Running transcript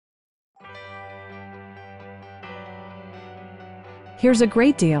Here's a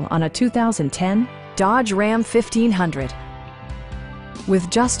great deal on a 2010 Dodge Ram 1500. With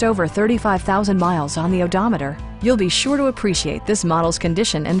just over 35,000 miles on the odometer, you'll be sure to appreciate this model's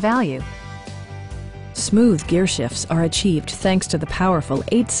condition and value. Smooth gear shifts are achieved thanks to the powerful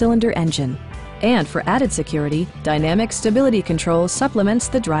 8-cylinder engine. And for added security, dynamic stability control supplements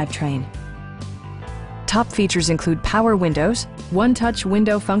the drivetrain. Top features include power windows, one-touch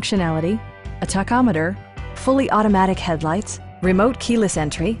window functionality, a tachometer, fully automatic headlights, remote keyless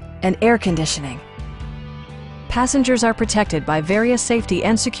entry, and air conditioning. Passengers are protected by various safety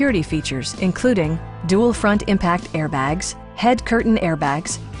and security features, including dual front impact airbags, head curtain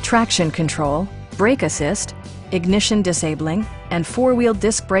airbags, traction control, brake assist, ignition disabling, and 4-wheel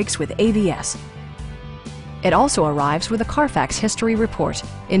disc brakes with ABS. It also arrives with a Carfax history report,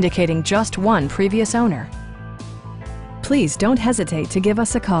 indicating just one previous owner. Please don't hesitate to give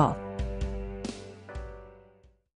us a call.